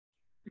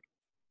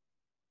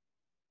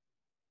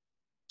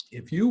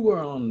If you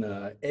were on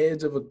the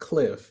edge of a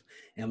cliff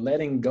and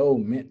letting go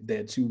meant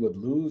that you would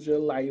lose your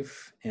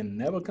life and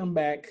never come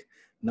back,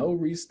 no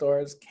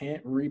restarts,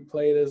 can't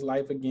replay this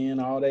life again,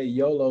 all that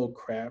YOLO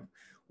crap,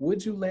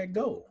 would you let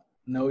go?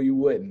 No, you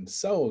wouldn't.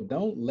 So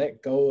don't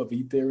let go of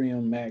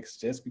Ethereum Max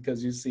just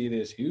because you see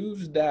this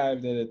huge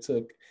dive that it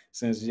took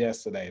since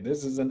yesterday.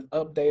 This is an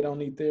update on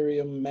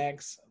Ethereum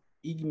Max,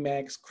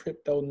 Emax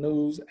crypto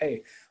news.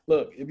 Hey,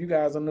 look, if you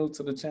guys are new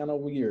to the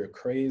channel, we are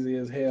crazy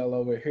as hell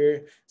over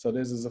here. So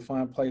this is a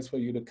fun place for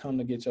you to come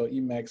to get your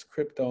Emax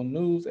crypto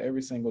news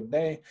every single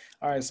day.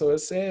 All right, so it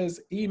says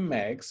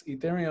Emax,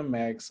 Ethereum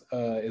Max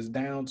is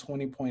down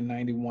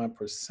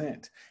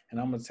 20.91%. And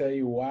I'm gonna tell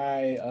you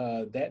why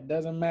that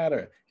doesn't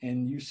matter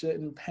and you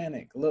shouldn't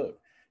panic. Look,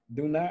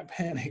 do not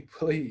panic,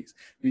 please,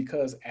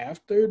 because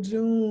after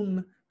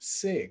June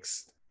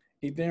 6th,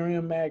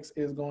 Ethereum Max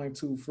is going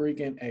to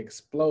freaking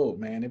explode,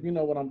 man. If you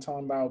know what I'm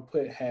talking about,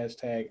 put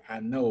hashtag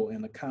I know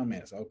in the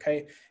comments,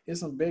 okay?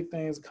 There's some big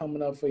things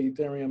coming up for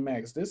Ethereum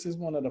Max. This is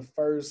one of the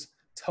first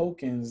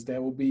tokens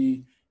that will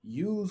be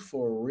used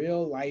for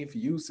real life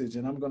usage,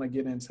 and I'm going to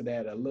get into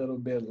that a little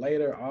bit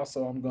later.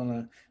 Also, I'm going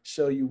to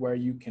show you where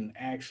you can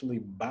actually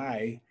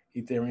buy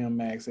Ethereum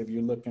Max if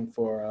you're looking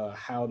for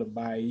how to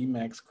buy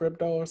Emax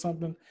crypto or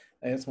something.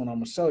 That's what I'm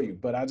going to show you.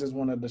 But I just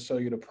wanted to show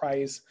you the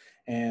price,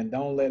 and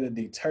don't let it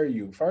deter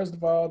you. First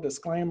of all,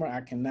 disclaimer,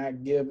 I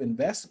cannot give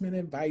investment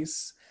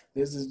advice.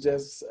 This is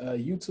just a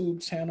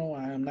YouTube channel.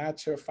 I am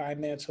not your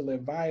financial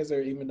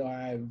advisor, even though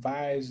I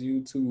advise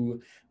you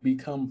to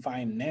become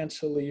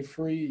financially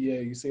free. Yeah,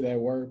 you see that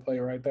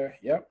wordplay right there?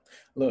 Yep.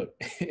 Look,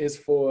 it's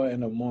 4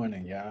 in the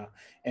morning, y'all.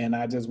 And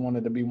I just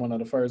wanted to be one of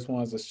the first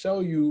ones to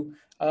show you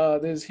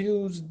this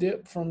huge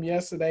dip from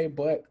yesterday.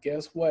 But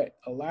guess what?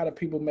 A lot of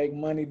people make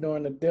money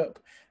during the dip.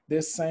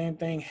 This same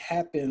thing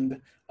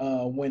happened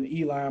when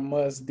Elon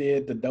Musk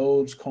did the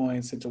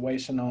Dogecoin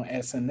situation on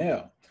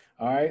SNL.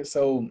 All right,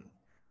 so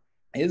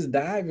it's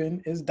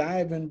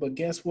diving, but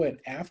guess what?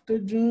 After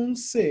June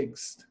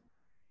 6th,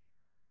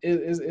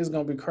 it's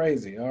gonna be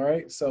crazy. All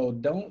right, so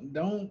don't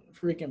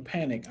freaking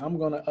panic. I'm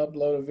gonna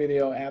upload a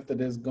video after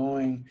this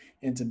going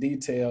into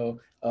detail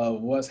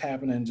of what's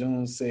happening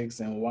June 6th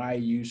and why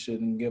you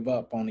shouldn't give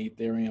up on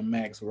Ethereum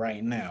Max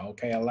right now.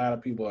 Okay, a lot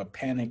of people are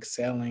panic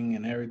selling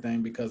and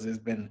everything because it's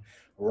been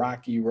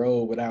rocky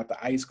road without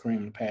the ice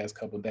cream the past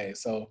couple of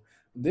days. So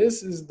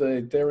this is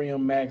the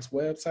Ethereum Max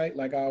website.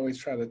 Like I always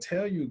try to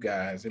tell you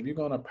guys, if you're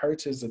gonna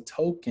purchase a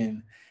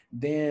token,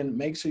 then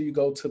make sure you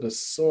go to the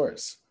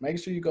source. Make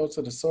sure you go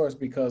to the source,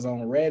 because on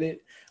Reddit,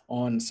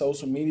 on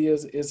social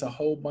medias, it's a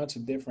whole bunch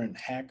of different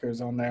hackers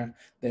on there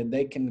that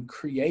they can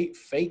create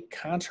fake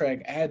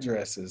contract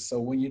addresses. So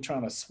when you're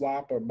trying to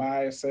swap or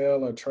buy or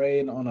sell or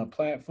trade on a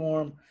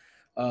platform,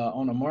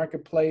 on a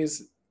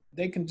marketplace,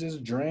 they can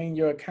just drain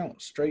your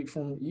account straight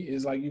from you.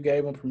 It's like you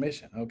gave them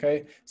permission,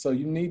 okay? So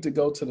you need to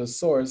go to the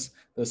source.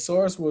 The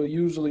source will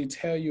usually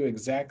tell you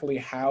exactly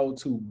how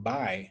to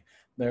buy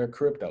their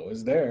crypto.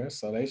 Is there,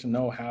 so they should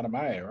know how to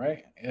buy it,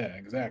 right? Yeah,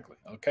 exactly.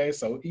 Okay,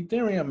 so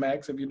Ethereum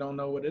Max, if you don't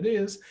know what it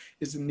is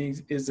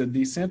a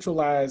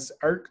decentralized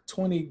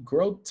ERC20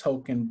 growth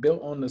token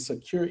built on the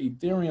secure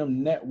Ethereum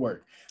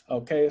network.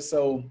 Okay,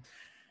 so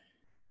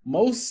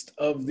most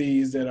of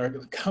these that are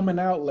coming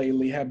out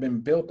lately have been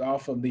built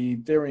off of the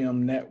Ethereum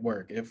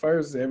network. At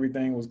first,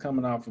 everything was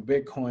coming off of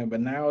Bitcoin, but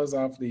now it's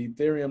off the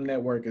Ethereum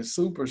network. It's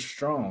super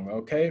strong,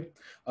 okay?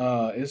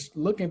 It's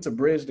looking to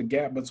bridge the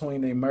gap between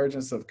the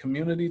emergence of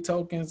community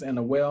tokens and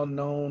the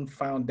well-known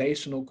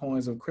foundational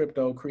coins of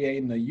crypto,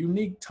 creating a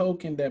unique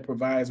token that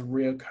provides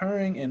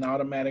recurring and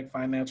automatic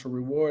financial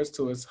rewards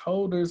to its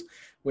holders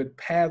with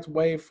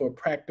pathway for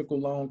practical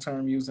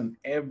long-term use in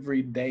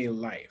everyday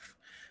life.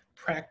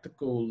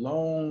 Practical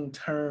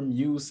long-term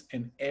use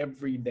in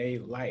everyday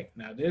life.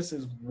 Now, this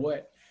is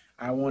what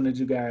I wanted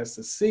you guys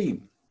to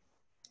see.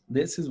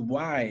 This is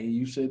why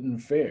you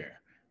shouldn't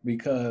fear,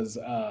 because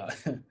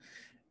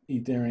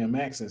Ethereum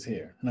Max is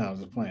here. No, I was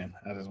just playing.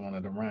 I just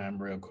wanted to rhyme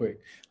real quick.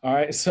 All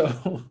right,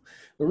 so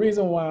the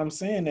reason why I'm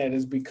saying that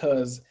is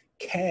because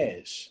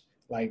cash,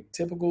 like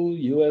typical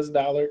US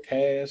dollar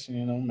cash,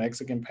 you know,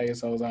 Mexican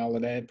pesos, all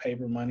of that,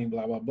 paper money,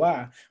 blah, blah,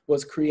 blah,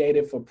 was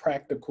created for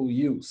practical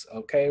use,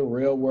 okay?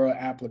 Real world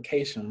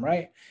application,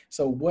 right?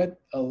 So what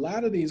a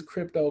lot of these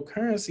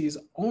cryptocurrencies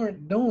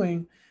aren't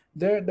doing,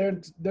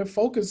 they're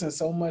focusing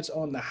so much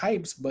on the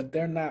hypes, but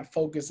they're not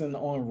focusing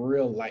on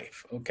real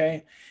life,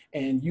 okay?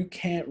 And you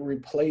can't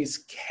replace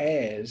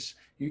cash,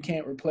 you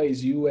can't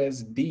replace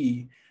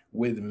USD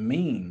with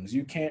memes.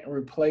 You can't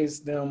replace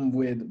them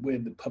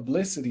with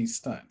publicity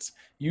stunts.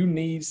 You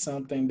need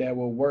something that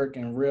will work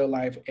in real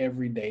life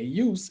everyday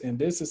use. And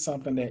this is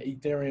something that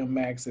Ethereum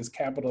Max is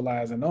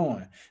capitalizing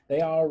on.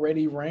 They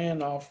already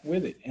ran off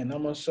with it. And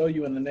I'm gonna show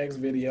you in the next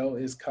video.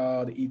 It's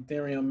called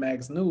Ethereum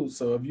Max News.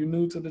 So if you're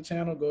new to the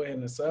channel, go ahead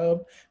and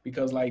sub,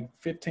 because like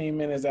 15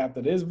 minutes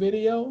after this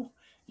video,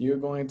 you're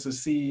going to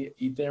see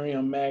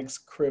Ethereum Max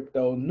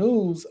crypto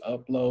news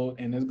upload,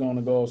 and it's going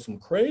to go some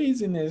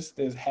craziness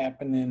that's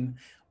happening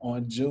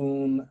on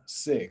June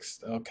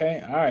 6th.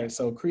 Okay. All right.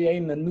 So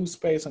creating a new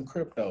space in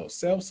crypto,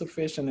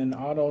 self-sufficient and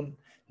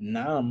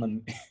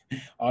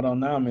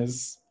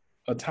autonomous,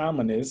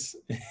 autonomous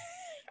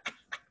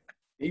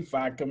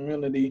DeFi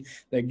community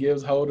that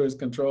gives holders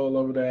control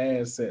over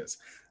their assets.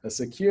 A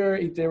secure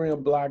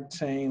Ethereum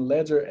blockchain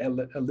ledger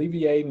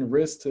alleviating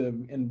risk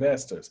to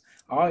investors.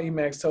 All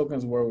Emax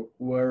tokens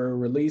were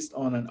released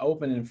on an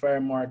open and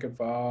fair market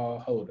for all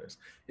holders.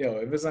 Yo,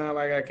 if it sounds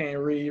like I can't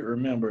read,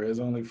 remember it's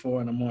only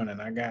 4 in the morning.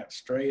 I got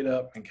straight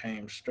up and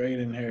came straight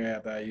in here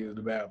after I used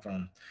the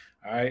bathroom.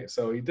 All right,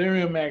 so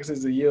EthereumMax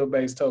is a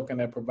yield-based token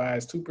that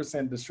provides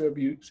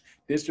 2%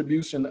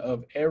 distribution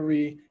of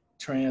every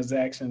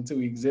transaction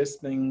to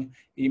existing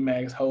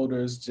Emax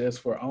holders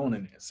just for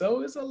owning it.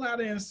 So it's a lot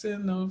of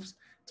incentives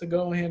to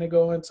go ahead and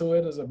go into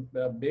it. There's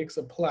a big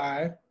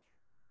supply.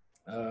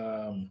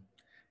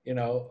 You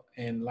know,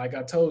 and like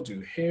I told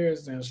you,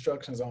 here's the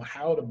instructions on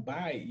how to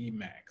buy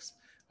Emax.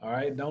 All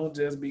right, don't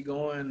just be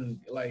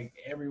going like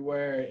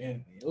everywhere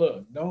and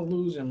look, don't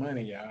lose your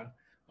money, y'all.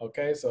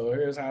 Okay, so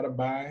here's how to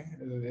buy.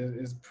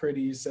 It's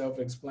pretty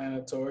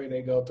self-explanatory.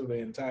 They go through the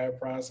entire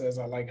process.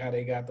 I like how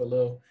they got the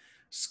little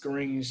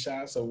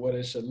screenshots of what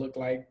it should look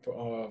like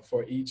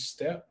for each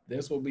step.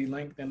 This will be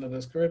linked in the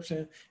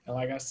description. And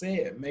like I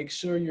said, make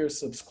sure you're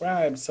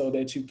subscribed so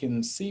that you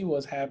can see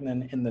what's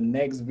happening in the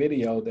next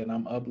video that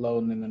I'm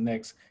uploading in the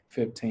next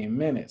 15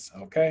 minutes.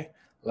 Okay.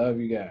 Love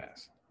you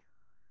guys.